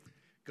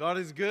God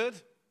is good?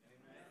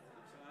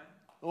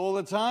 All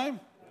the time?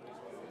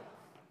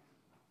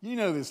 You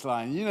know this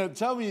line.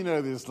 Tell me you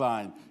know this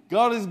line.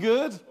 God is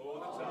good?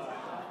 All the time.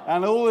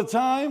 And all the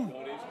time?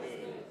 God is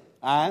good.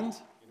 And?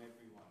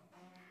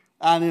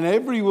 And in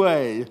every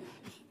way.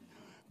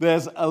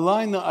 There's a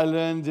line that I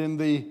learned in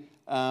the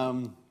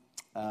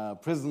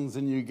prisons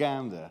in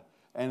Uganda,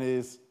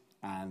 and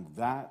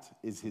that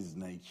is his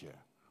nature.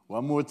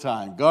 One more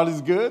time. God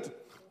is good?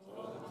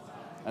 All the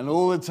time. And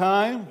all the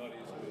time? God is good.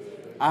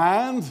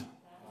 And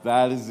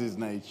that is his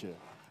nature.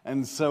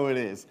 And so it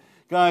is.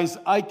 Guys,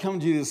 I come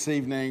to you this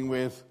evening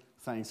with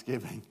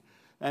thanksgiving.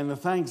 And the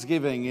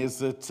thanksgiving is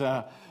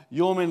that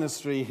your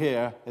ministry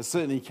here has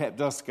certainly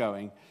kept us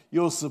going.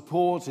 Your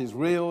support is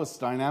real, it's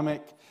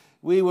dynamic.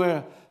 We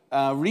were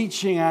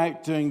reaching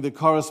out, doing the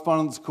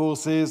correspondence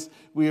courses.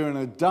 We were in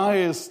a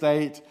dire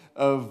state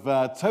of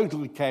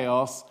total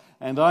chaos,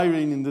 and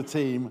Irene and the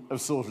team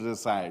have sorted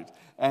us out.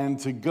 And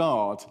to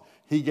God,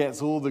 he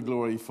gets all the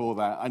glory for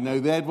that. I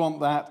know they'd want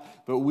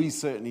that, but we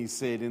certainly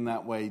see it in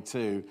that way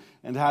too.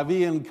 And to have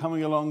Ian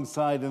coming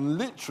alongside and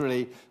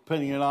literally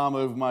putting an arm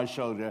over my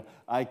shoulder,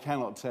 I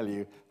cannot tell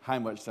you how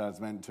much that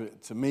has meant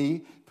to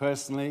me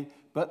personally,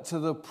 but to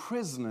the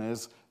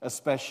prisoners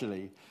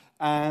especially.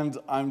 And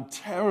I'm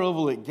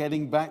terrible at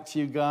getting back to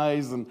you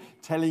guys and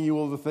telling you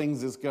all the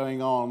things that's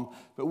going on,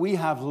 but we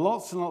have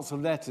lots and lots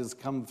of letters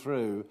come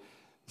through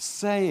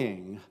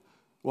saying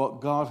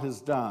what God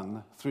has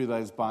done through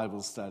those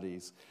Bible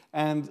studies.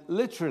 And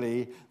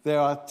literally, there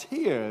are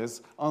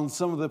tears on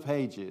some of the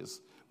pages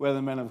where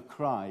the men have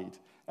cried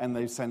and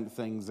they've sent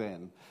things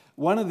in.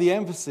 One of the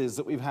emphases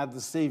that we've had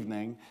this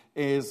evening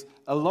is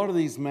a lot of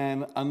these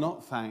men are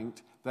not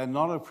thanked, they're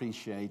not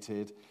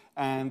appreciated,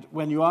 and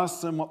when you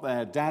ask them what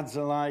their dads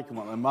are like and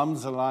what their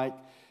mums are like,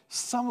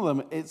 some of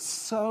them, it's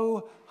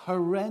so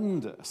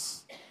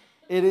horrendous.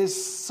 It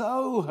is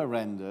so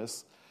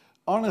horrendous.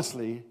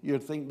 Honestly,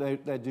 you'd think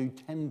they do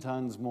 10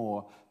 times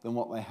more than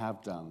what they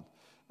have done.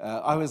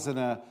 I was in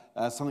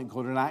something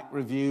called an ACT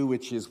review,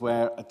 which is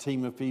where a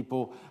team of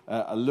people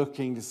are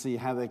looking to see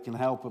how they can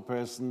help a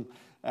person.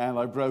 And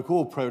I broke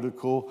all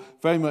protocol,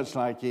 very much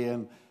like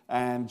Ian.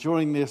 And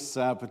during this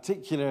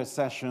particular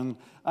session,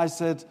 I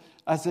said,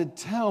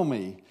 tell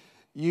me,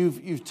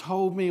 you've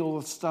told me all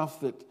the stuff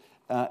that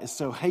is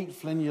so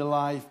hateful in your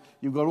life.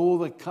 You've got all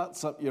the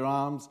cuts up your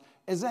arms.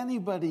 Has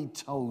anybody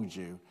told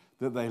you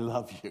that they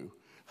love you?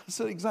 I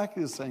said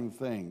exactly the same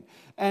thing.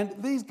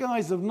 And these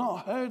guys have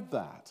not heard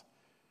that.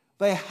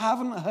 They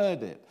haven't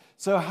heard it.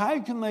 So how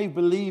can they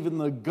believe in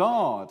the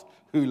God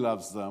who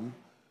loves them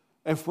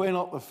if we're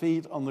not the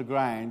feet on the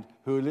ground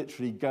who are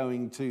literally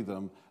going to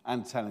them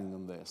and telling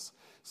them this?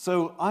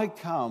 So I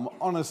come,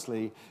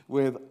 honestly,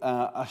 with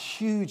a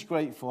huge,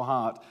 grateful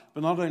heart,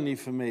 but not only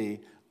for me,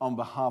 on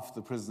behalf of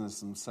the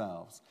prisoners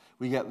themselves.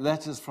 We get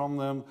letters from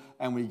them,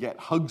 and we get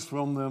hugs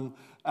from them,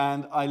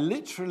 and I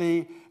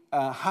literally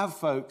have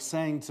folks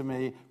saying to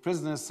me,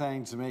 prisoners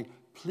saying to me,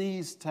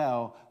 please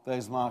tell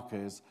those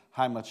markers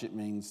how much it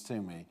means to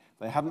me.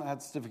 They haven't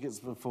had certificates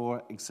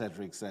before,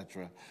 etc.,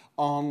 etc.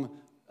 On,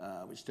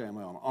 which day am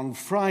I on? On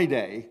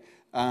Friday,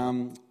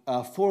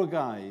 4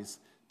 guys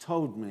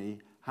told me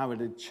how it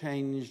had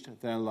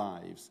changed their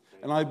lives.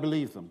 And I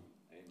believe them.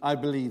 I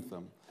believe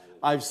them.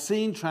 I've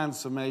seen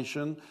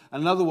transformation.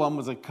 Another one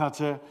was a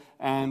cutter,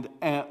 and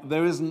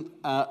there isn't,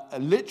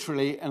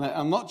 literally, and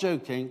I'm not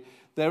joking,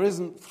 there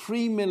isn't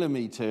 3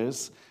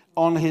 millimeters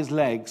on his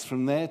legs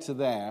from there to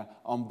there,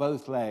 on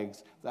both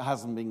legs, that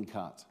hasn't been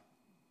cut.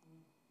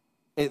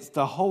 It's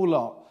the whole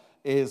lot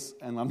is,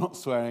 and I'm not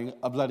swearing,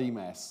 a bloody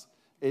mess.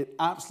 It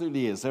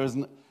absolutely is. There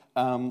isn't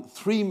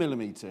 3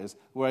 millimeters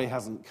where he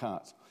hasn't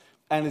cut.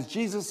 And as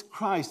Jesus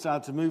Christ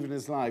started to move in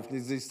his life, and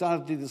as he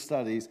started to do the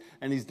studies,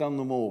 and he's done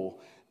them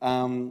all,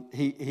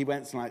 he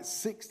went to like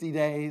 60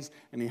 days,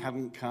 and he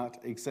hadn't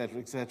cut, etc.,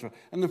 etc.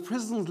 And the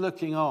prisoners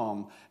looking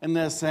on, and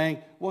they're saying,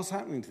 what's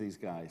happening to these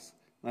guys?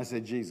 And I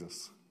said,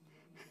 Jesus.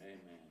 Amen.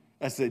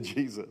 I said,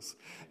 Jesus.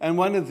 And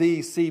one of the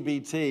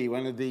CBT,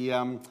 one of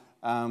the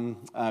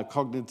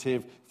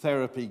cognitive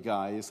therapy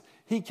guys,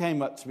 he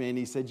came up to me and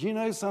he said, you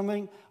know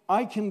something?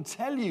 I can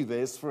tell you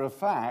this for a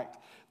fact,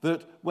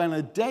 that when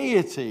a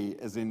deity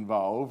is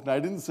involved, and I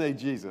didn't say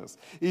Jesus,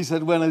 he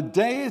said, when a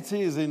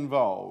deity is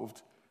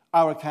involved,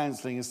 our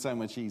counseling is so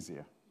much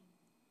easier.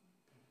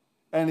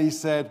 And he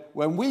said,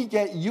 when we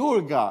get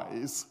your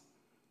guys,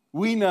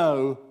 we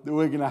know that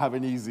we're going to have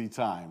an easy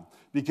time.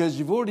 Because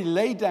you've already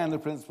laid down the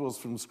principles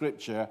from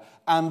Scripture,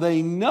 and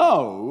they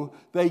know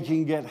they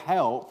can get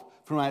help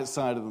from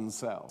outside of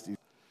themselves.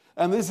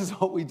 And this is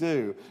what we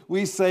do.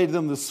 We say to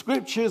them, the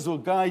Scriptures will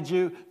guide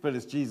you, but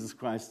it's Jesus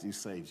Christ who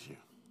saves you.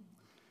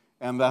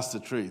 And that's the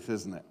truth,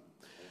 isn't it?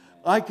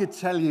 I could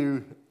tell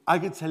you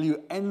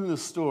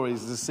endless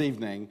stories this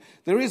evening.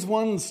 There is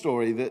one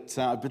story that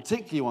I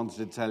particularly wanted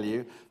to tell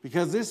you,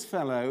 because this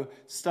fellow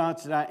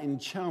started out in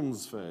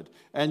Chelmsford,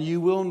 and you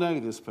will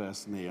know this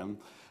person, Ian.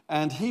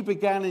 And he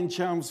began in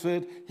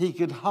Chelmsford. He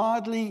could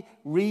hardly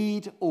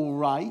read or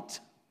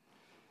write,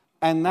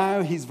 and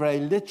now he's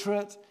very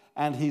literate,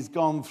 and he's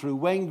gone through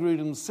Wayne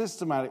Grudem's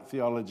systematic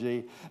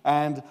theology,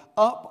 and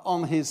up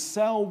on his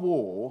cell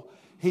wall,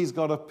 he's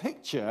got a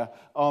picture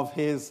of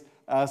his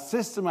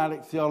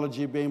systematic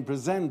theology being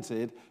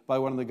presented by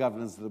one of the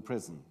governors of the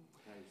prison.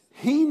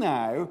 He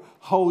now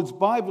holds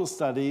Bible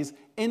studies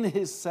in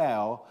his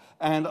cell,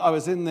 and I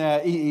was in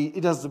there. He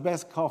does the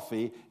best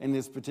coffee in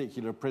this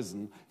particular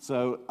prison,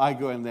 so I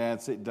go in there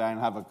and sit down and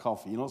have a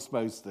coffee. You're not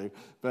supposed to,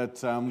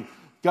 but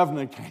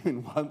governor came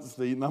in once,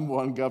 the number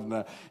one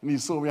governor, and he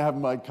saw me having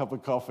my cup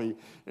of coffee,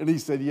 and he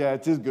said, "Yeah,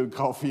 it is good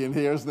coffee in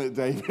here, isn't it,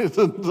 David?"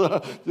 And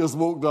just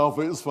walked off.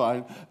 It was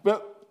fine.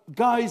 But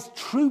guys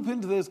troop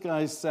into this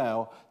guy's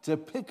cell to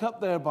pick up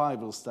their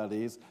Bible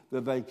studies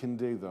that they can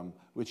do them,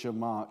 which are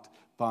marked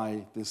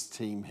by this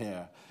team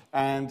here.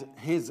 And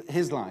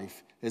his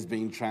life has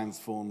been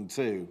transformed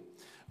too.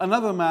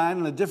 Another man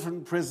in a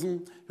different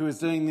prison who is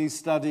doing these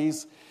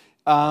studies,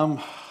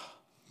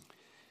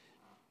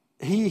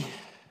 he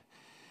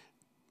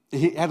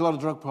had a lot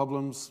of drug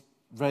problems,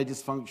 very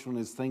dysfunctional in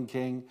his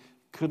thinking,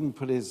 couldn't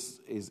put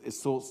his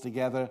thoughts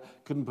together,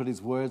 couldn't put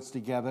his words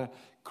together.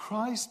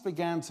 Christ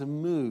began to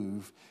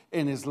move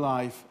in his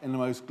life in the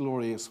most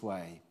glorious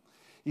way.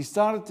 He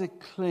started to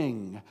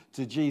cling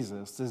to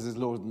Jesus as his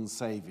Lord and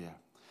Savior.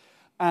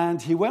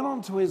 And he went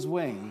onto his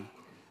wing,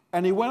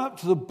 and he went up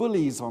to the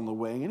bullies on the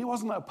wing, and he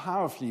wasn't a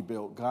powerfully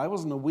built guy, he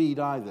wasn't a weed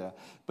either,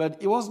 but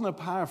he wasn't a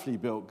powerfully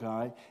built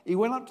guy. He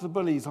went up to the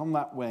bullies on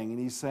that wing, and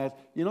he said,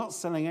 "You're not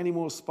selling any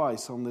more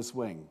spice on this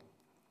wing,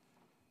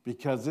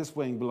 because this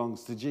wing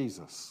belongs to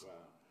Jesus."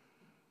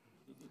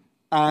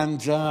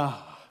 Wow.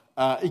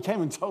 And he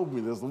came and told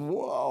me this.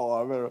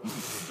 Whoa,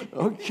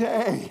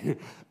 okay.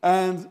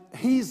 And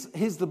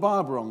he's the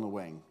barber on the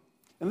wing.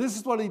 And this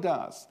is what he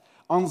does.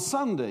 On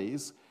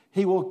Sundays,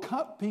 he will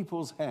cut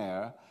people's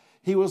hair.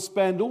 He will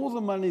spend all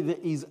the money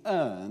that he's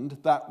earned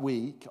that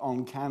week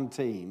on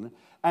canteen,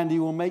 and he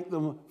will make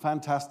them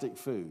fantastic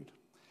food.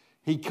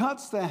 He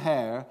cuts their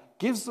hair,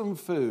 gives them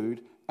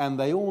food, and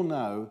they all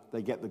know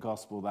they get the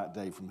gospel that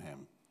day from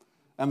him.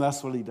 And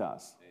that's what he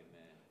does.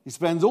 He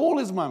spends all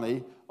his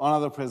money on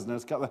other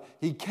prisoners.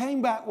 He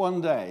came back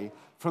one day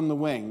from the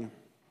wing,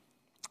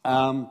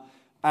 and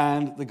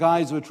the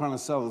guys who were trying to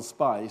sell the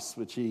spice,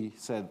 which he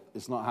said,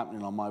 "It's not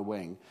happening on my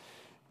wing,"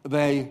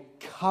 they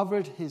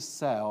covered his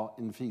cell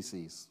in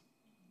feces.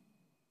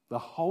 The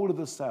whole of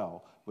the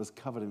cell was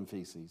covered in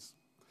feces.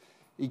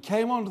 He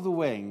came onto the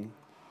wing,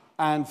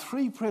 and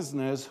 3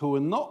 prisoners who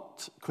were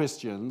not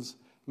Christians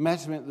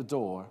met him at the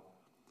door,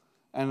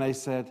 and they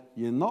said,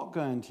 "You're not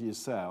going to your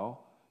cell.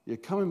 You're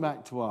coming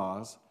back to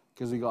ours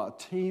because we've got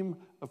a team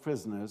of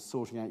prisoners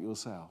sorting out your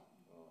cell."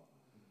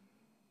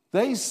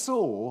 They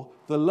saw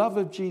the love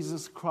of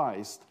Jesus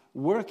Christ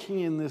working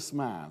in this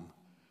man,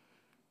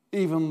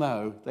 even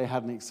though they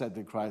hadn't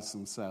accepted Christ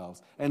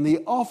themselves. And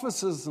the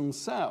officers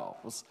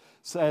themselves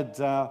said,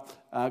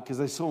 because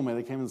they saw me,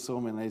 they came and saw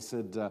me, and they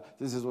said,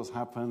 "This is what's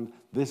happened.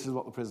 This is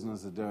what the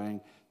prisoners are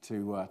doing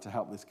to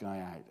help this guy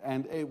out."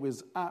 And it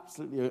was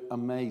absolutely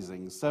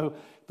amazing. So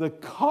the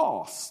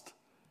cost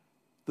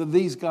that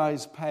these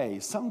guys pay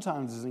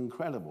sometimes is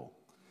incredible.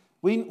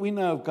 We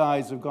know of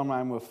guys who've gone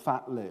around with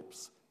fat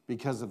lips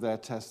because of their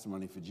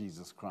testimony for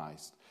Jesus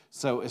Christ.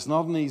 So it's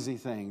not an easy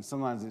thing.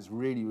 Sometimes it's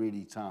really,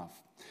 really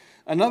tough.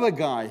 Another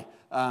guy,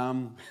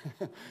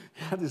 he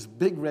had this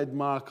big red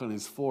mark on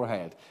his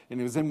forehead, and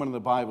he was in one of the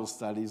Bible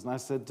studies, and I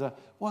said,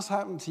 "What's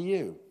happened to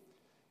you?"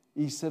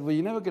 He said, "Well,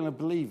 you're never going to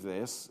believe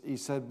this." He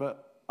said,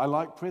 "But I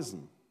like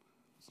prison."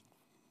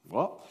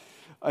 What?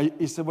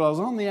 He said, "Well, I was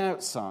on the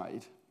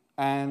outside,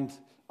 and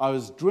I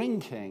was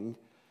drinking,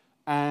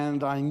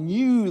 and I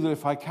knew that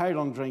if I carried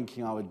on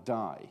drinking, I would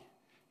die."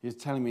 He was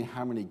telling me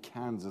how many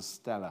cans of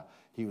Stella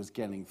he was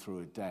getting through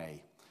a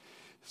day.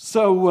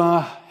 So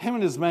him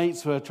and his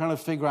mates were trying to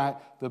figure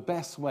out the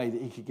best way that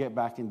he could get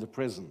back into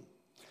prison.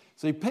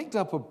 So he picked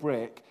up a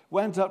brick,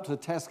 went up to the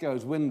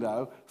Tesco's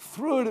window,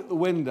 threw it at the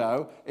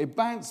window, it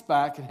bounced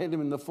back and hit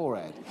him in the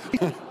forehead.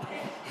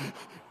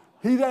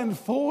 He then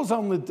falls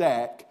on the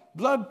deck,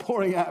 blood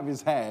pouring out of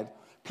his head.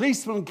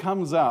 Policeman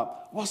comes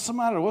up. "What's the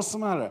matter? What's the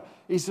matter?"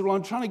 He said, "Well,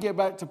 I'm trying to get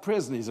back to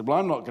prison." He said, "Well,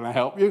 I'm not going to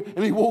help you."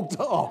 And he walked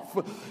off.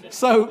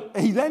 So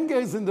he then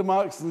goes into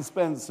Marks and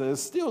Spencer's,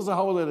 steals a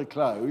whole load of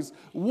clothes,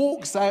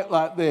 walks out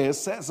like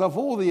this, sets off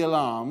all the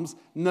alarms.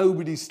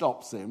 Nobody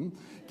stops him.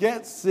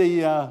 Gets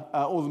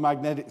all the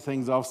magnetic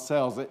things off,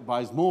 sells it,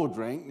 buys more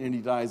drink, and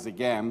he dies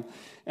again.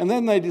 And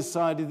then they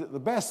decided that the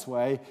best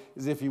way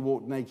is if he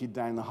walked naked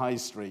down the high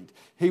street.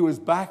 He was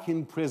back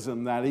in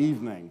prison that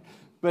evening.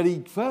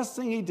 But first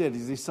thing he did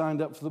is he signed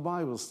up for the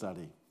Bible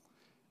study.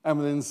 And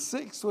within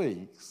 6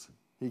 weeks,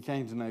 he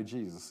came to know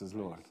Jesus as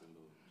Lord.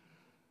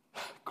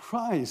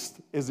 Christ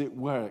is at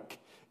work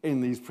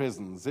in these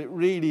prisons. It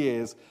really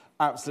is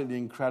absolutely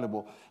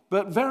incredible.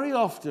 But very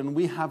often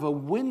we have a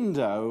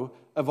window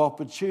of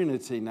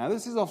opportunity. Now,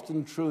 this is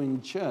often true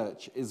in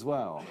church as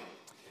well.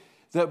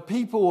 That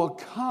people will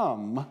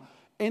come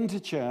into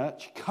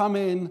church, come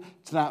in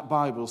to that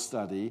Bible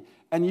study,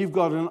 and you've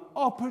got an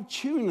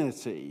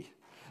opportunity.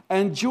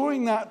 And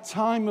during that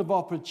time of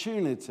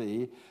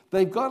opportunity,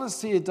 they've got to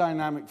see a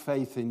dynamic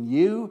faith in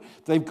you.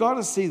 They've got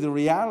to see the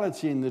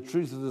reality and the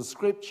truth of the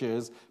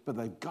Scriptures, but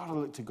they've got to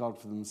look to God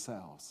for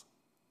themselves.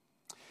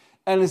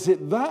 And it's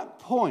at that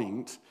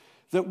point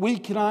that we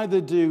can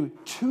either do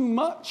too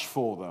much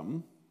for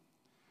them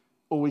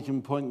or we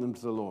can point them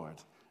to the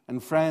Lord.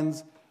 And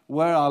friends,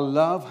 where our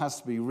love has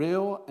to be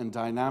real and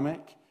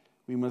dynamic,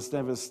 we must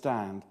never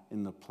stand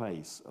in the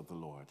place of the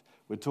Lord.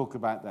 We'll talk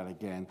about that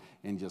again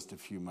in just a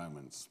few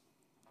moments.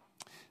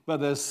 But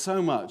there's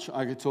so much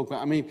I could talk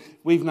about. I mean,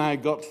 we've now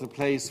got to the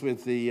place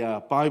with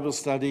the Bible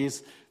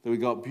studies that we've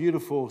got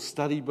beautiful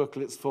study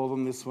booklets for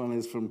them. This one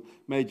is from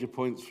Major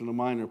Points from the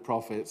Minor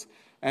Prophets.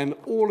 And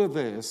all of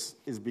this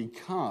is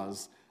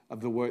because of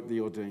the work that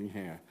you're doing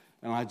here.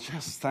 And I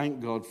just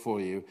thank God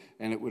for you.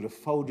 And it would have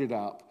folded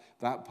up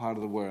that part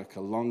of the work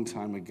a long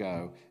time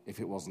ago if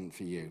it wasn't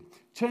for you.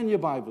 Turn your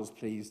Bibles,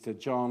 please, to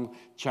John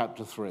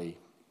chapter 3.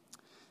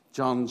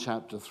 John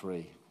chapter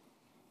 3.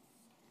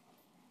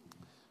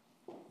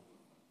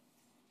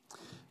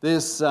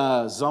 This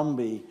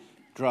zombie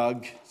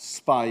drug,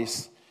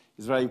 spice,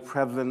 is very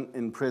prevalent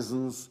in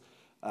prisons.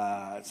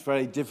 It's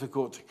very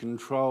difficult to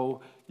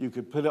control. You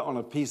could put it on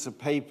a piece of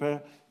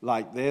paper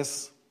like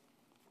this,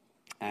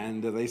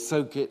 and they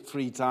soak it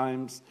 3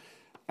 times.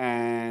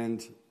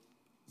 And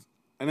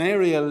an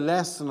area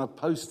less than a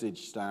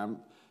postage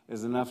stamp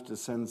is enough to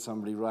send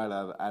somebody right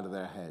out of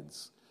their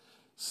heads.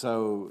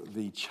 So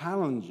the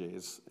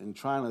challenges in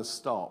trying to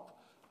stop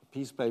a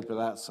piece of paper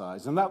that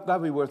size, and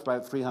that'd be worth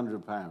about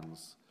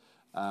 £300.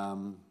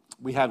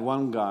 We had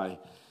one guy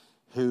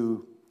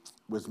who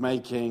was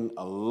making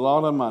a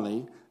lot of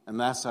money, and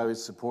that's how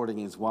he's supporting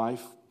his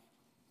wife.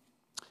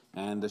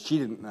 And she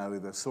didn't know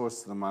the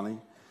source of the money.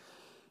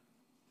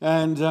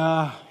 And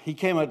he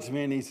came up to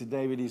me and he said,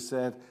 David, he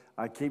said,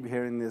 I keep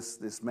hearing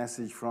this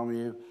message from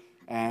you,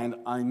 and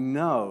I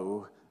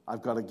know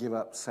I've got to give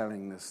up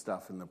selling this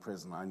stuff in the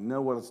prison. I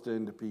know what it's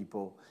doing to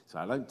people. So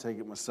I don't take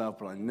it myself,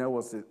 but I know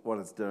what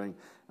it's doing,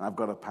 and I've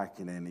got to pack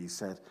it in. He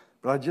said,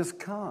 but I just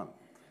can't.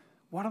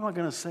 What am I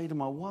going to say to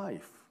my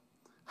wife?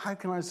 How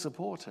can I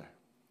support her?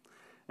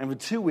 And for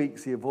 2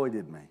 weeks, he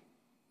avoided me.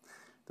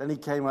 Then he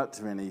came up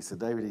to me and he said,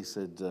 David, he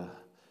said,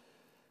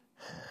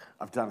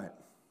 I've done it.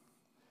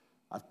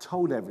 I've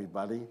told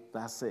everybody,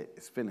 that's it,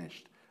 it's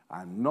finished.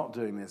 I'm not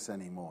doing this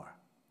anymore.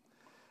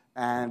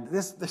 And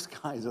this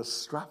guy is a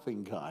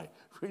strapping guy,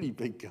 really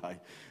big guy,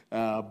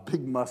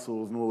 big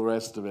muscles and all the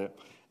rest of it.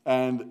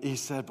 And he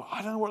said, but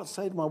I don't know what to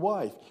say to my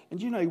wife.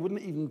 And he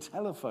wouldn't even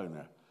telephone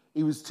her.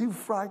 He was too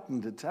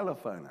frightened to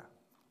telephone her.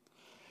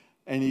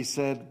 And he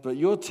said, but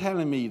you're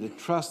telling me to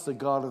trust the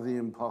God of the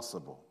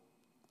impossible.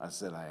 I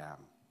said, I am.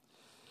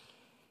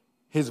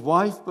 His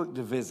wife booked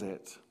a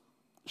visit.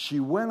 She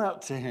went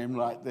up to him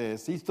like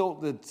this. He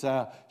thought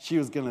that she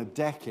was going to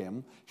deck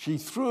him. She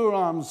threw her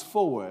arms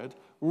forward,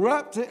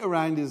 wrapped it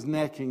around his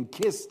neck and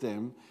kissed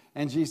him.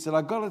 And she said,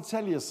 I've got to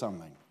tell you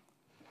something.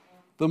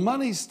 The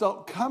money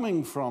stopped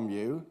coming from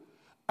you,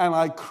 and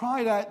I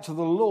cried out to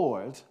the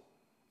Lord,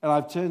 and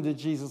I've turned to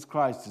Jesus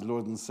Christ as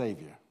Lord and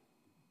Savior.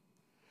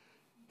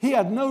 He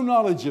had no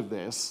knowledge of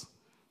this.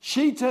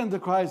 She turned to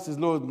Christ as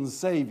Lord and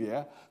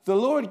Savior. The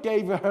Lord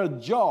gave her a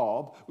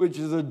job, which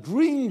is a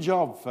dream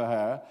job for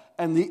her,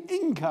 and the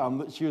income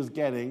that she was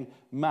getting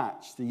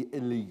matched the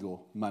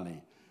illegal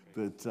money.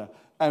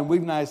 And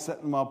we've now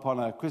set them up on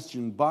a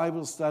Christian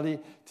Bible study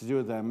to do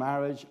with their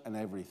marriage and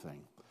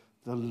everything.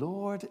 The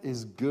Lord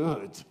is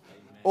good.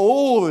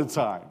 All the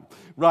time.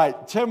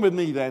 Right, turn with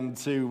me then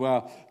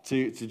to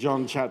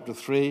John chapter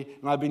 3.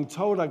 And I've been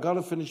told I've got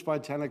to finish by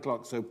 10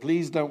 o'clock, so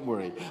please don't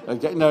worry.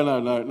 Okay? No,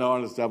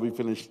 honestly, I'll be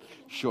finished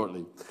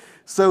shortly.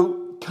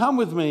 So come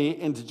with me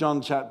into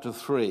John chapter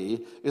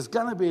 3. It's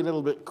going to be a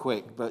little bit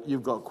quick, but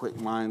you've got quick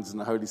minds and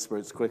the Holy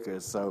Spirit's quicker,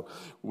 so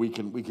we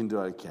can do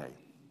okay.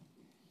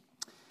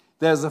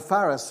 There's a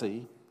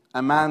Pharisee,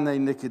 a man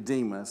named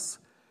Nicodemus,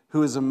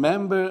 who is a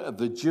member of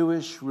the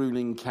Jewish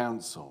ruling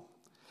council.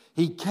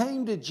 He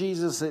came to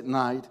Jesus at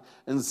night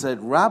and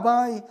said,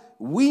 Rabbi,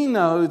 we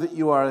know that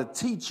you are a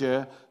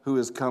teacher who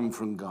has come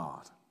from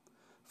God.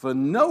 For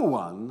no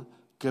one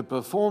could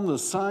perform the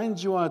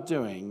signs you are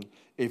doing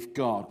if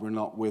God were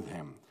not with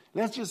him.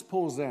 Let's just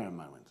pause there a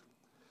moment.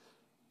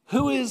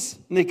 Who is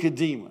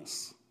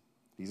Nicodemus?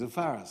 He's a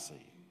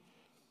Pharisee.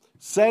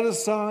 Set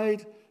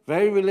aside,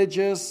 very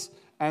religious,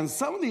 and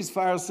some of these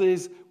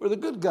Pharisees were the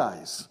good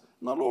guys.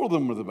 Not all of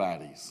them were the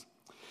baddies.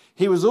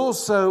 He was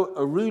also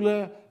a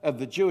ruler of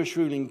the Jewish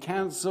ruling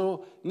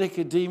council.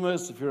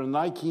 Nicodemus, if you're a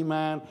Nike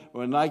man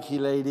or a Nike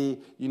lady,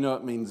 you know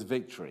it means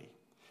victory.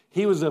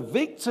 He was a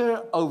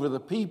victor over the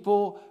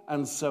people,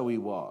 and so he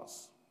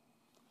was.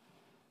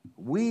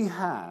 We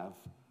have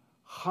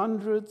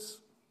hundreds,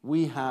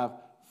 we have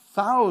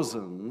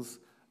thousands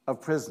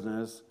of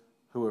prisoners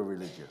who are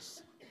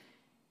religious.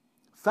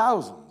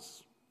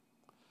 Thousands.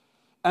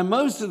 And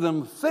most of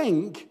them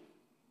think,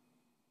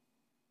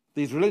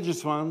 these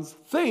religious ones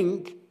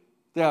think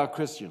they are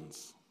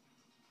Christians.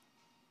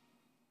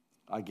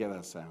 I get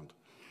that sound.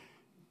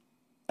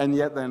 And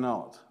yet they're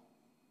not.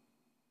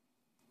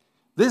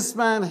 This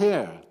man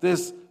here,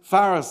 this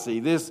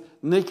Pharisee, this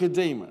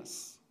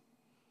Nicodemus,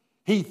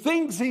 he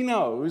thinks he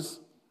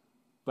knows,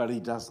 but he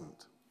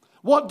doesn't.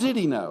 What did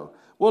he know?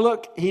 Well,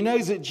 look, he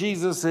knows that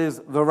Jesus is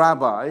the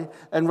rabbi,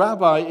 and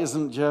rabbi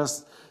isn't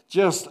just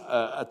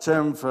a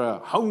term for a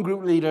home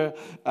group leader.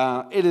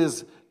 It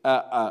is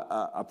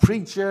a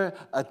preacher,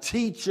 a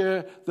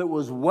teacher that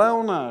was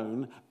well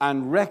known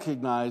and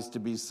recognized to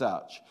be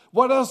such.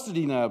 What else did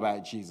he know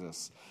about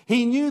Jesus?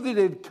 He knew that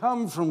it had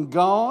come from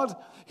God.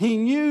 He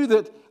knew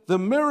that the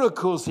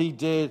miracles he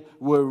did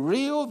were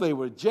real, they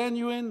were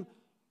genuine,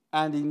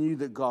 and he knew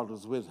that God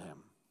was with him.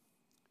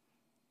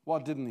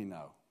 What didn't he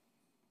know?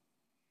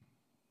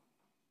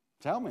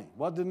 Tell me,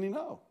 what didn't he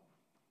know?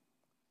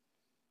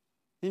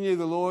 He knew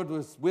the Lord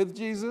was with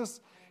Jesus.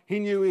 He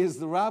knew he is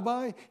the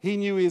rabbi. He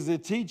knew he is the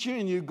teacher.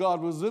 He knew God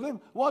was with him.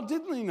 What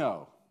didn't he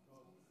know?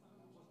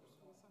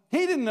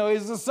 He didn't know he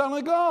was the Son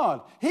of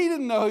God. He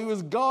didn't know he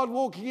was God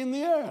walking in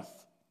the earth.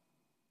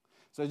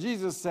 So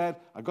Jesus said,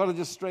 I've got to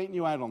just straighten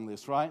you out on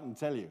this, right, and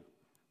tell you.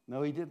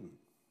 No, he didn't.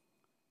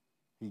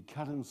 He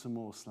cut him some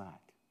more slack.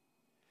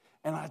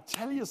 And I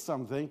tell you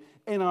something,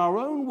 in our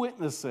own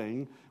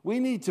witnessing, we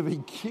need to be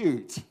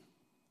cute.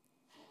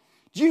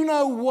 Do you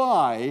know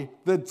why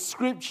the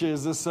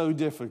scriptures are so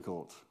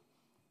difficult?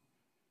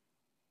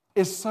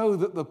 It's so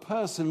that the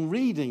person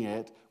reading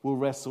it will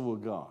wrestle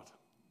with God.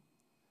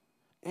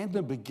 In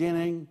the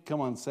beginning, come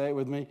on, say it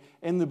with me.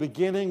 In the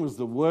beginning was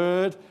the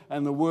Word,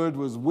 and the Word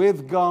was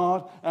with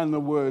God, and the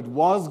Word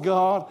was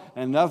God,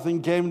 and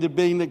nothing came to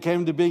being that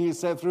came to being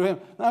except through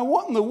Him. Now,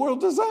 what in the world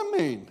does that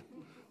mean?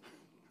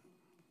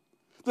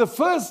 The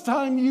first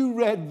time you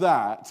read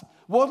that,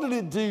 what did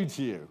it do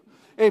to you?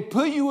 It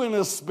put you in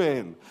a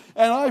spin.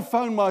 And I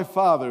phoned my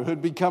father, who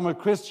had become a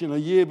Christian a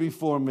year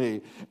before me.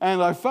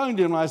 And I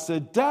phoned him and I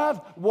said, Dad,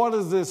 what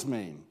does this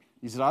mean?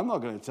 He said, I'm not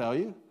going to tell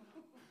you.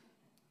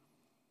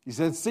 He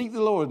said, seek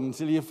the Lord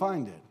until you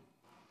find it.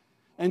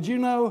 And you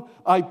know,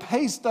 I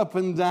paced up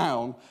and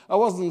down. I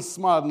wasn't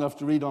smart enough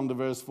to read on to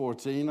verse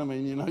 14. I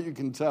mean, you know, you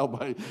can tell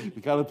by the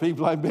kind of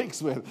people I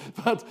mix with.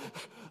 But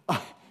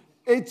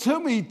it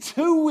took me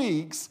 2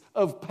 weeks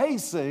of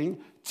pacing,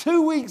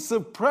 2 weeks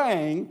of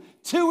praying,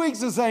 2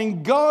 weeks of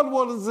saying, God,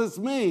 what does this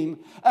mean?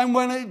 And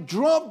when it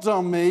dropped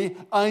on me,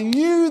 I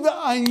knew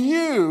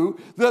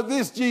that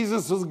this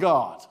Jesus was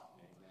God.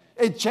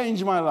 It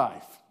changed my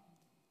life.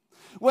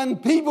 When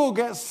people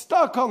get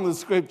stuck on the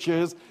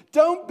scriptures,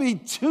 don't be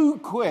too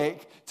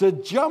quick to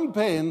jump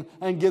in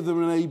and give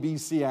them an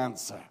ABC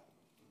answer.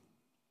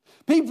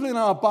 People in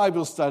our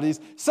Bible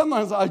studies,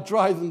 sometimes I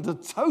drive them to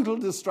total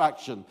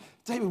distraction.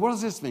 David, what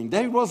does this mean?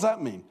 David, what does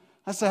that mean?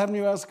 I say, haven't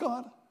you asked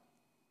God?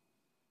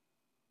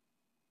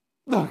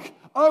 Look,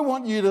 I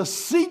want you to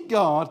seek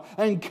God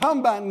and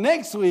come back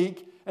next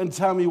week and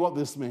tell me what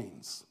this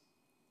means.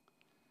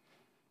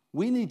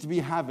 We need to be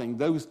having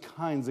those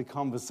kinds of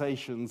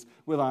conversations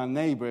with our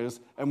neighbors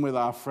and with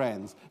our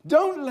friends.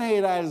 Don't lay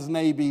it out as an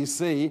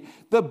ABC.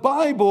 The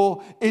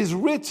Bible is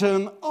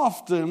written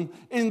often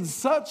in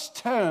such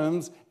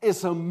terms,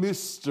 it's a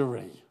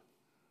mystery.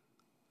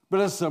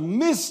 But it's a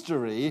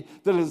mystery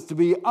that is to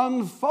be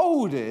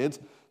unfolded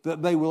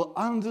that they will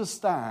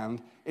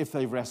understand if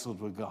they've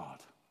wrestled with God.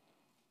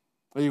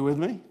 Are you with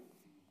me?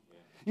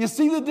 You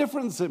see the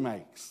difference it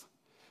makes.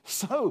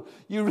 So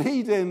you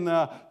read in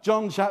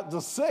John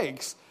chapter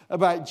 6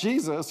 about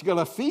Jesus. You've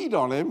got to feed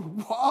on him.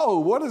 Whoa,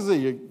 what is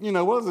he? You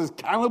know, what is this,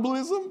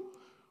 cannibalism?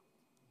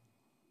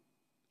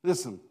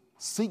 Listen,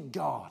 seek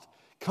God.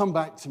 Come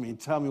back to me and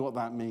tell me what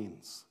that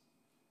means.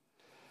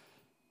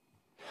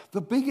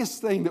 The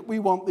biggest thing that we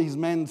want these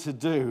men to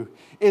do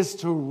is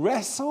to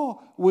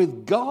wrestle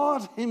with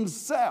God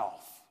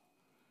himself.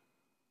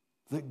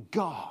 That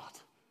God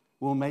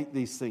will make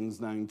these things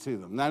known to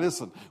them. Now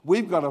listen,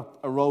 we've got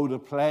a role to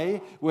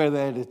play. We're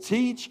there to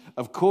teach.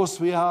 Of course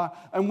we are.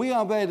 And we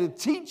are there to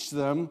teach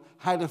them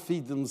how to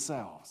feed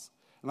themselves.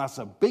 And that's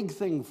a big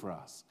thing for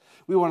us.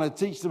 We want to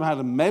teach them how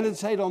to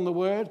meditate on the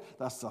Word.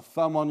 That's the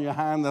thumb on your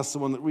hand. That's the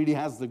one that really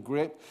has the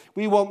grip.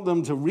 We want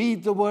them to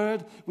read the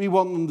Word. We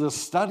want them to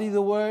study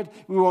the Word.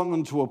 We want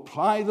them to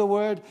apply the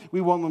Word.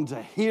 We want them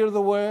to hear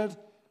the Word.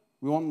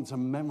 We want them to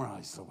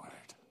memorize the Word.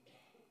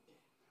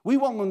 We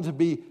want them to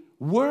be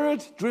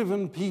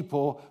Word-driven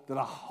people that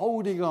are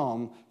holding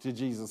on to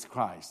Jesus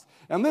Christ.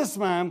 And this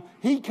man,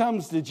 he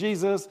comes to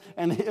Jesus,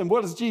 and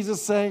what does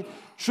Jesus say?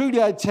 Truly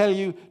I tell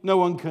you, no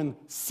one can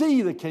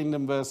see the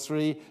kingdom, verse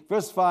 3.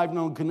 Verse 5,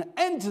 no one can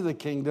enter the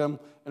kingdom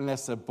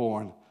unless they're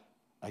born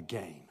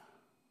again.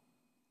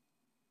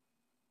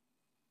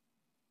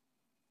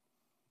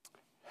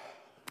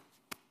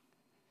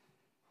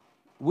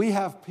 We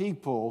have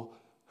people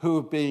who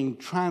are being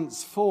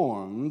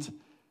transformed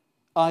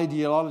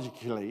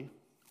ideologically.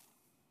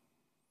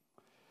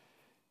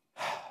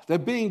 They're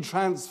being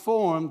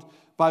transformed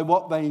by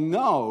what they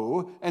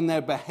know, and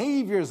their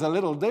behavior is a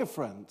little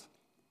different.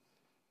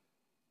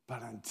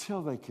 But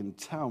until they can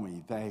tell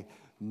me they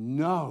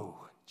know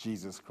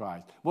Jesus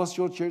Christ. What's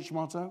your church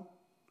motto?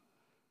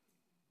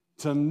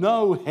 To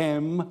know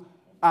him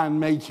and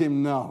make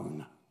him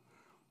known.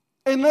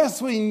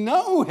 Unless we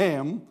know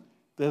him,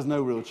 there's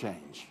no real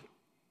change.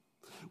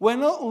 We're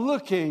not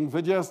looking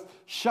for just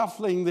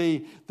shuffling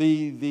the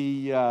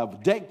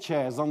deck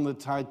chairs on the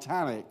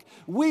Titanic.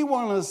 We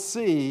want to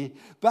see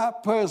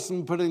that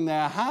person putting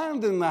their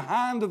hand in the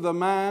hand of the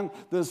man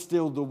that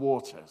stilled the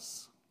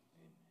waters.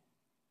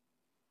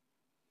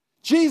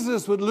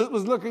 Jesus was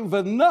looking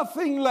for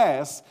nothing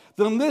less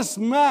than this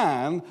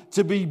man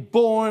to be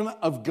born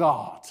of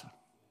God.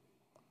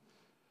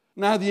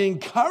 Now, the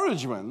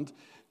encouragement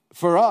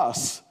for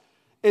us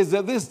is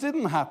that this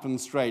didn't happen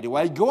straight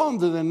away. Go on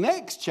to the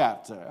next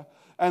chapter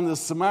and the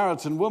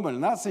Samaritan woman,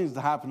 and that seems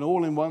to happen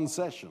all in one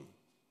session.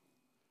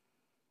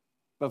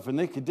 But for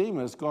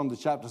Nicodemus, go on to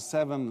chapter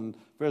 7 and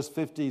verse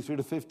 50 through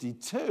to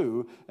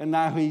 52, and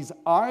now he's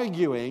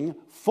arguing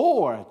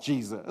for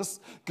Jesus.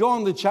 Go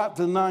on to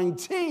chapter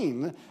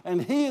 19,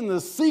 and he and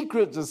the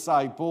secret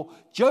disciple,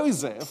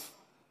 Joseph,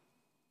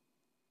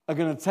 are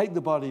going to take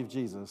the body of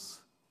Jesus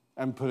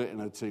and put it in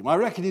a tomb. I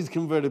reckon he's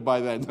converted by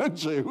then,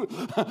 don't you?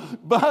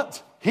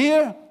 But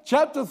here,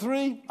 chapter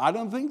 3, I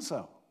don't think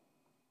so.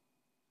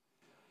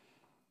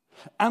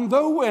 And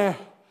though we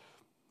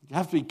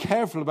have to be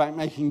careful about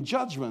making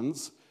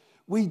judgments,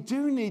 we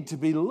do need to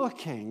be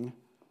looking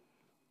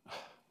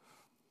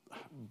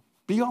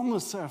beyond the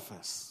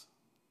surface.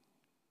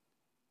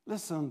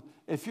 Listen,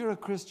 if you're a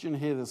Christian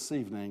here this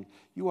evening,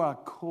 you are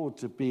called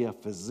to be a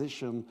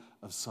physician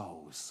of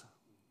souls.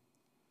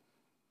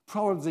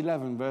 Proverbs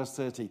 11, verse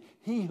 30,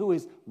 he who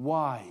is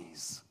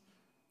wise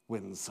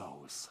wins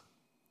souls.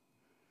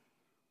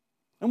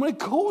 And we're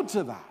called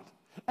to that.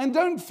 And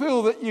don't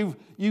feel that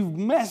you've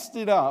messed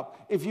it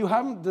up if you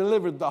haven't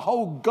delivered the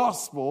whole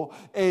gospel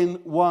in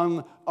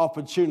one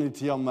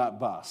opportunity on that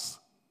bus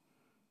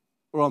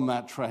or on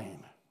that train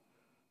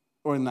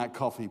or in that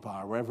coffee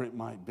bar, wherever it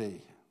might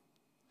be.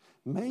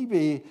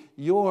 Maybe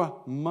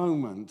your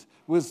moment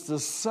was to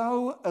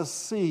sow a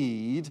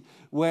seed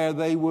where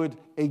they would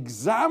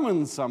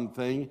examine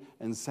something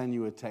and send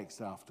you a text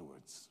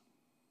afterwards.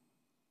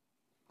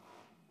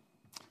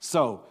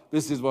 So,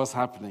 this is what's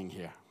happening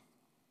here.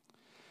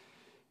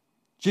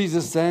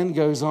 Jesus then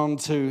goes on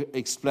to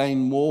explain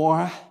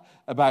more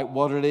about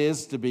what it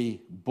is to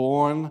be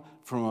born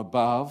from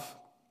above.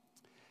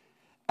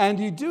 And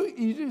you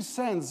do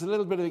sense a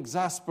little bit of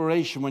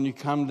exasperation when you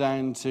come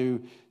down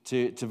to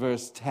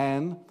verse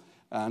 10.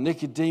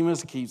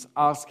 Nicodemus keeps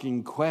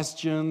asking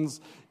questions.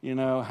 You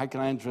know, how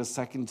can I enter a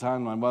second time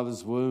in my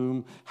mother's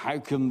womb? How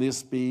can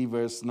this be?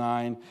 Verse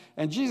 9.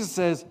 And Jesus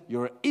says,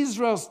 you're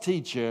Israel's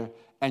teacher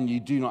and you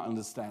do not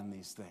understand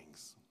these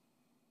things.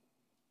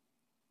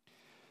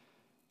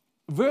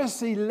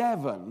 Verse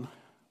 11,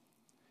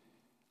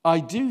 I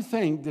do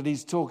think that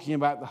he's talking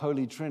about the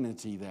Holy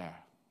Trinity there.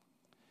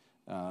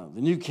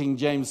 The New King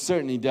James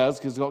certainly does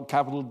because it's got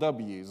capital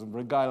W's, and for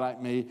a guy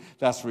like me,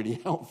 that's really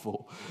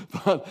helpful.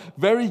 But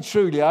very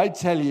truly, I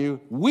tell you,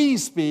 we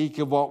speak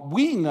of what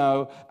we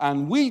know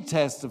and we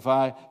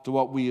testify to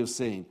what we have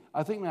seen.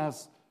 I think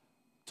that's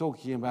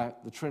talking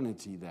about the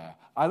Trinity there.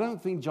 I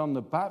don't think John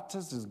the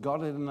Baptist has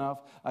got it enough.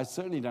 I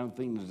certainly don't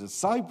think the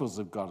disciples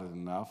have got it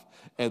enough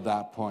at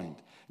that point.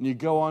 And you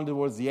go on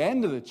towards the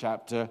end of the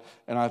chapter,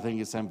 and I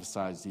think it's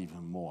emphasized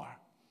even more.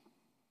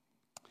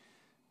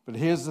 But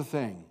here's the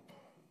thing.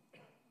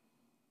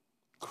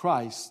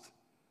 Christ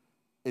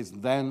is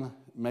then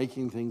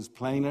making things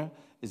plainer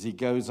as he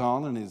goes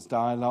on in his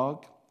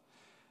dialogue.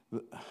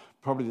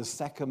 Probably the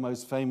second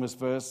most famous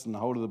verse in the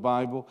whole of the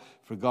Bible,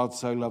 for God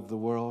so loved the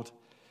world.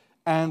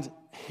 And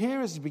here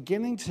is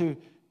beginning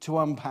to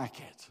unpack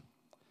it.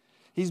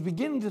 He's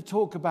beginning to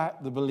talk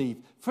about the belief.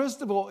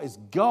 First of all, it's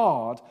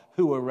God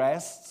who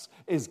arrests,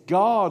 it's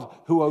God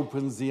who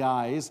opens the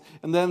eyes.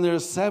 And then there are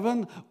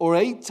 7 or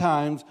 8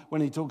 times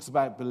when he talks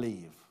about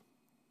believe.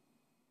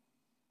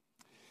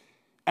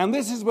 And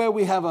this is where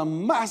we have a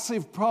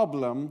massive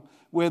problem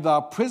with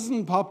our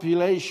prison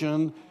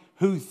population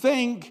who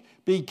think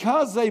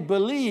because they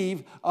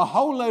believe a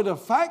whole load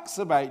of facts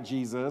about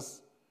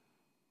Jesus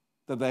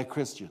that they're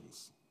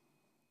Christians.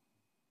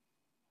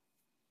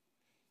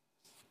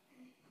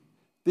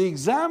 The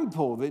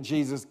example that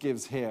Jesus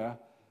gives here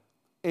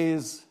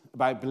is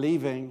about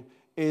believing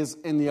is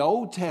in the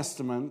Old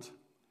Testament,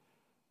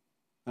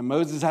 and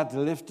Moses had to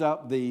lift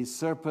up the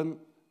serpent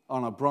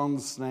on a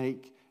bronze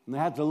snake, and they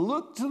had to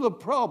look to the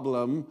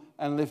problem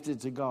and lift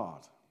it to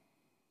God.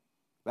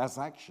 That's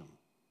action.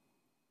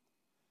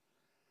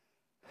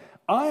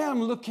 I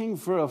am looking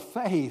for a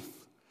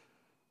faith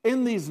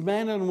in these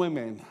men and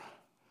women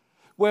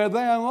where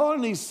they are not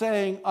only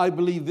saying, I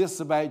believe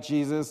this about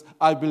Jesus,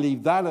 I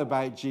believe that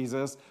about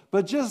Jesus,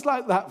 but just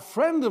like that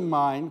friend of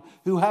mine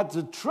who had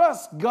to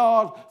trust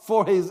God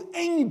for his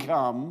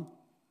income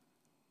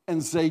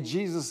and say,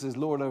 Jesus is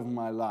Lord over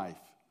my life.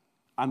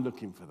 I'm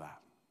looking for that.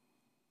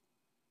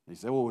 You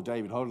say, oh,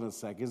 David, hold on a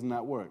sec, isn't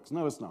that works?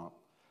 No, it's not.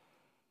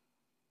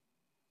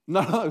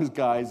 None of those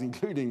guys,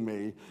 including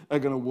me, are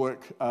going to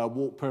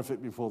walk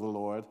perfect before the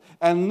Lord.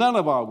 And none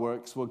of our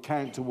works will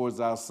count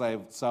towards our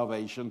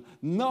salvation,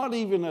 not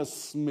even a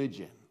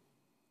smidgen.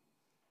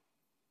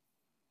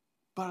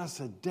 But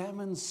it's a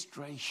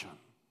demonstration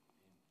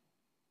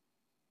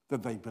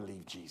that they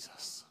believe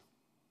Jesus.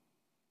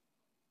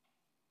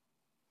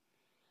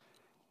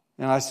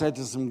 And I said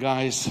to some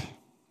guys,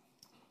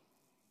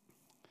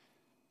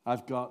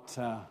 I've got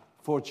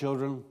 4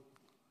 children,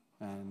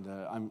 and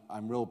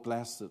I'm real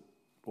blessed that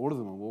all of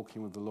them are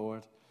walking with the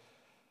Lord.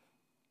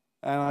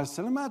 And I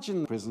said,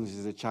 imagine prisons.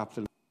 He's a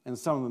chaplain, and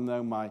some of them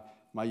know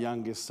my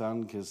youngest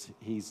son because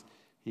he's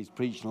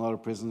preached in a lot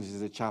of prisons.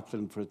 He's a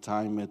chaplain for a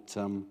time at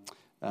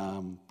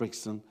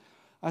Brixton.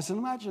 I said,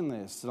 imagine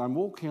this, that I'm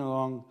walking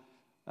along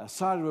the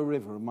side of a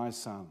river with my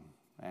son.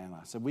 And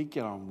I said, we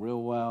get on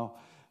real well.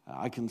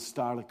 I can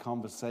start a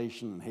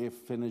conversation and he'll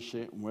finish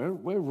it. And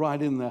we're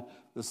right in the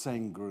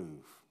same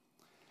groove.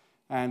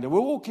 And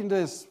we're walking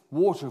this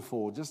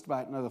waterfall just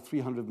about another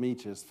 300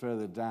 meters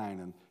further down.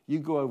 And you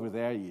go over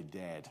there, you're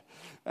dead.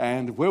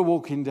 And we're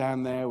walking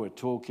down there, we're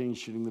talking,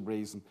 shooting the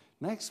breeze. And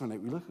next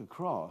minute, we look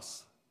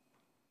across,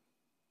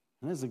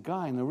 and there's a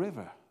guy in the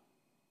river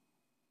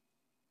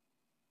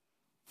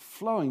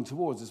flowing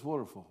towards this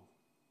waterfall.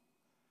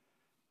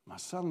 My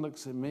son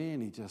looks at me,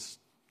 and he just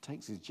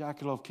takes his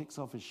jacket off, kicks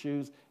off his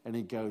shoes, and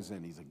he goes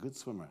in. He's a good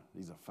swimmer.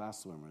 He's a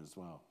fast swimmer as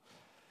well.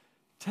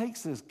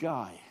 Takes this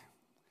guy,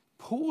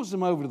 pulls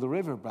him over to the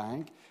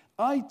riverbank.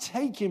 I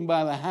take him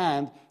by the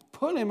hand,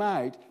 pull him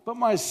out, but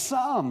my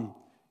son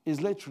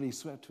is literally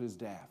swept to his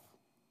death.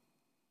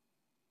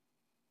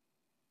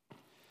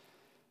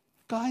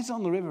 Guy's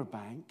on the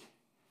riverbank.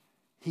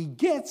 He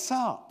gets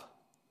up,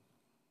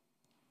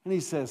 and he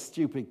says,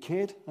 stupid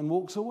kid, and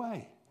walks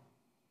away.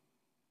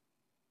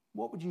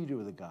 What would you do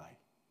with a guy?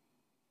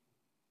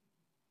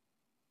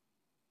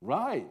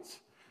 Right.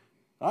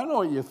 I know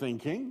what you're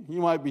thinking. You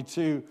might be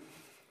too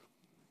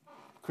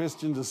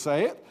Christian to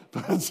say it,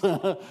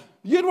 but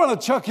you'd want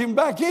to chuck him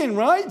back in,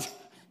 right?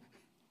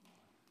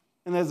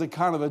 And there's a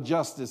kind of a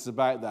justice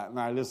about that.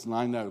 Now, listen,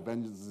 I know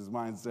vengeance is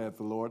mine, saith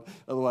the Lord.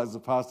 Otherwise, the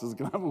pastor's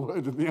going to have a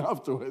word with me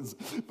afterwards.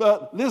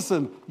 But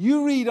listen,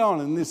 you read on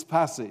in this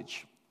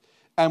passage,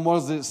 and what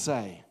does it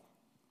say?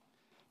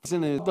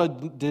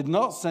 God did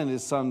not send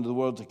his Son into the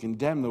world to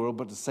condemn the world,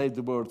 but to save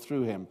the world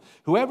through him.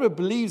 Whoever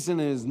believes in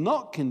him is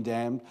not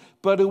condemned,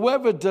 but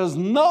whoever does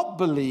not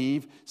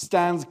believe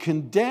stands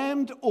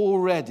condemned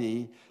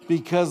already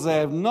because they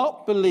have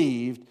not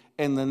believed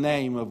in the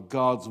name of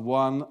God's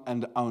one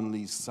and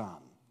only Son.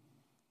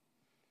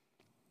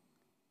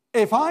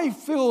 If I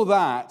feel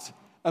that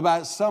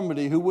about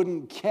somebody who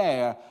wouldn't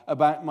care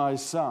about my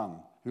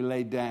son who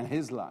laid down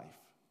his life,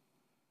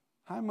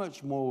 how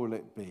much more will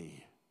it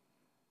be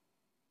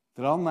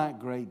that on that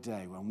great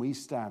day when we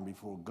stand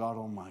before God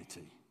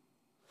Almighty,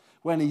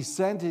 when he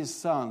sent his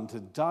Son to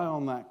die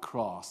on that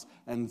cross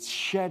and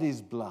shed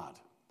his blood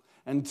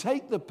and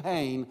take the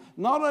pain,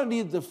 not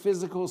only of the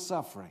physical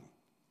suffering,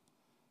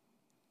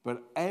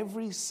 but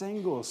every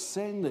single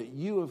sin that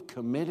you have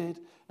committed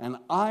and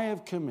I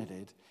have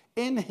committed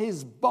in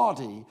his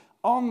body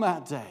on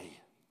that day.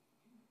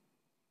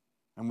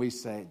 And we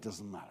say it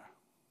doesn't matter.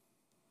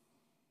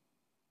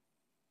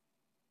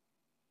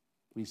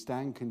 We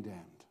stand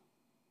condemned.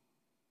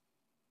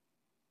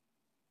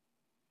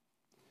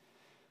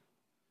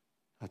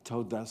 I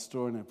told that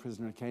story, and a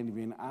prisoner came to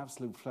me in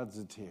absolute floods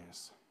of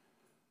tears.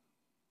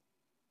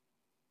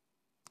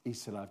 He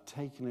said, I've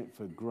taken it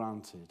for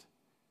granted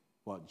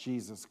what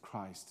Jesus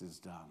Christ has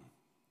done.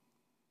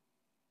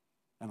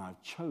 And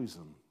I've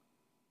chosen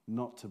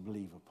not to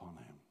believe upon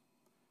him.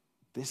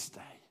 This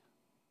day,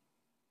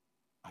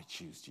 I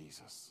choose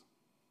Jesus.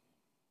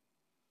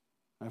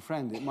 My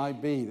friend, it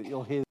might be that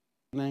you're here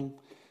this evening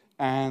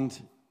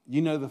and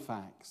you know the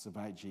facts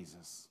about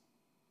Jesus,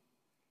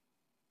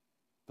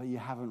 but you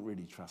haven't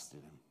really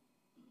trusted him.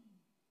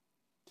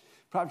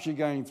 Perhaps you're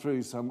going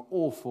through some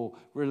awful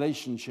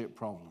relationship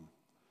problem.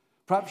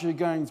 Perhaps you're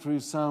going through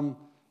some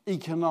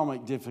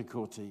economic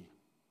difficulty.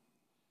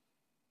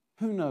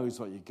 Who knows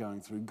what you're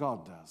going through?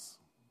 God does.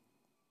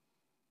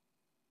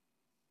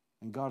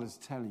 And God is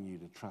telling you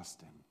to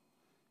trust him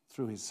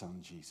through his Son,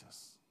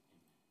 Jesus.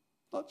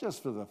 Not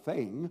just for the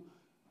thing,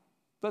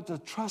 but to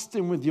trust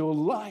him with your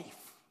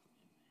life.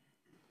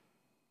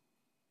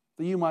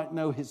 That you might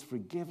know his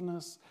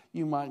forgiveness,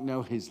 you might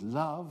know his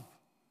love,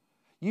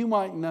 you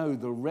might know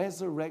the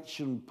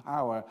resurrection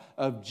power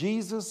of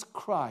Jesus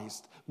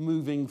Christ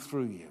moving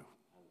through you.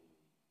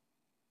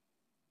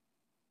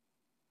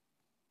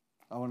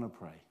 I want to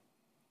pray.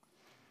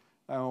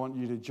 I want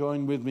you to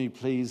join with me,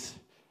 please,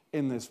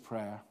 in this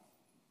prayer.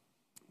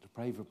 To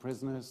pray for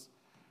prisoners,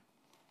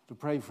 to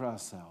pray for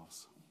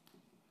ourselves,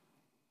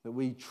 that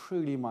we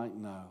truly might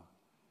know,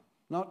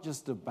 not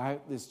just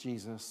about this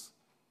Jesus,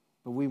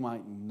 but we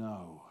might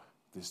know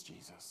this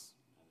Jesus.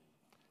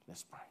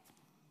 Let's pray.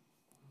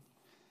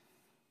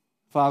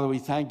 Father, we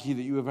thank you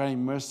that you were very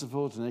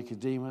merciful to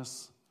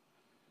Nicodemus.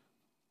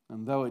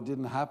 And though it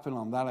didn't happen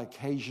on that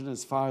occasion,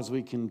 as far as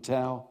we can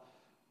tell,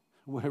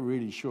 we're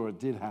really sure it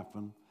did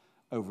happen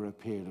over a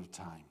period of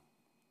time.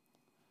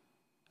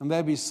 And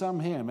there'll be some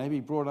here, maybe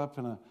brought up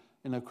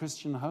in a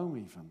Christian home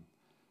even,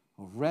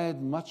 or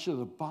read much of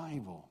the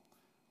Bible,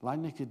 like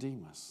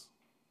Nicodemus.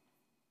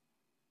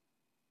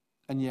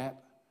 And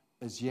yet,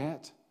 as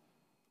yet,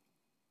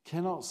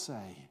 cannot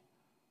say,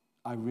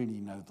 I really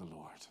know the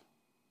Lord.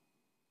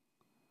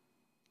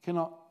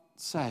 Cannot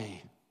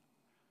say,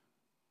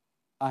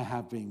 I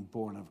have been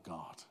born of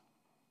God.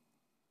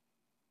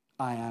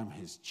 I am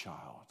his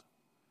child.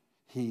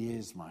 He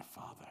is my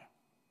Father.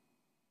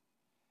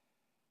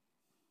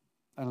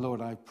 And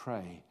Lord, I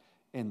pray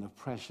in the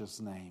precious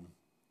name,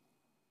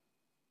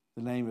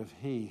 the name of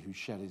he who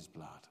shed his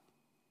blood,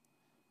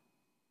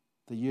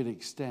 that you'd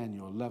extend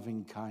your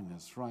loving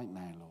kindness right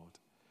now, Lord,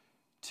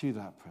 to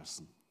that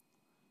person,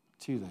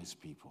 to those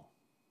people,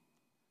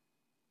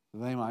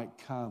 that they might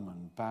come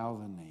and bow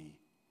the knee.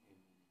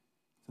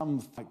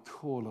 Some might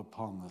call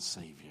upon the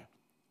Savior.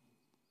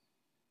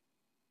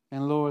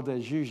 And Lord,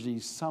 there's usually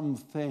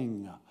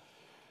something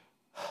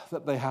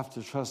that they have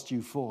to trust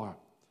you for.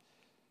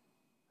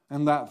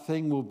 And that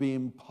thing will be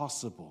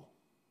impossible.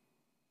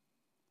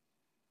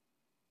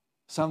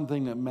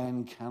 Something that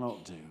men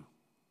cannot do.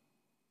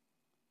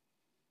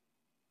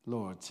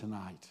 Lord,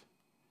 tonight,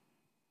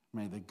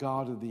 may the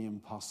God of the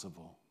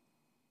impossible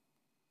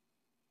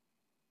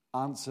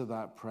answer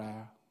that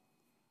prayer.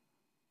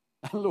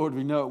 And Lord,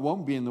 we know it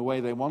won't be in the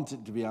way they want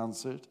it to be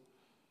answered,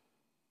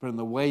 but in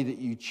the way that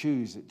you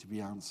choose it to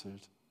be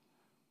answered,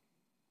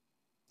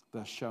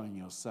 thus showing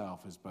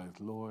yourself as both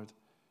Lord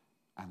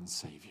and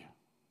Savior.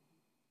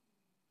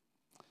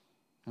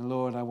 And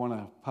Lord, I want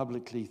to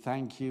publicly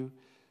thank you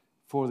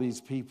for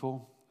these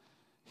people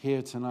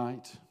here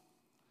tonight,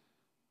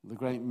 the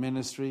great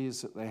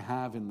ministries that they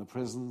have in the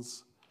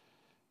prisons,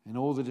 in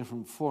all the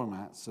different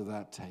formats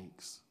that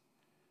takes.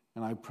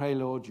 And I pray,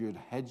 Lord, you'd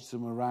hedge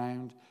them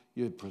around,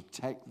 you'd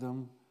protect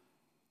them,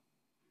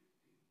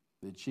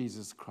 that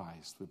Jesus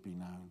Christ would be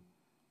known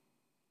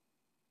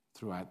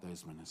throughout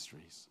those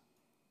ministries.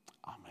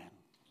 Amen.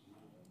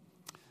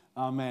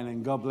 Amen.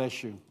 And God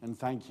bless you, and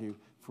thank you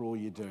for all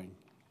you're doing.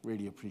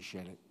 Really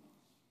appreciate it.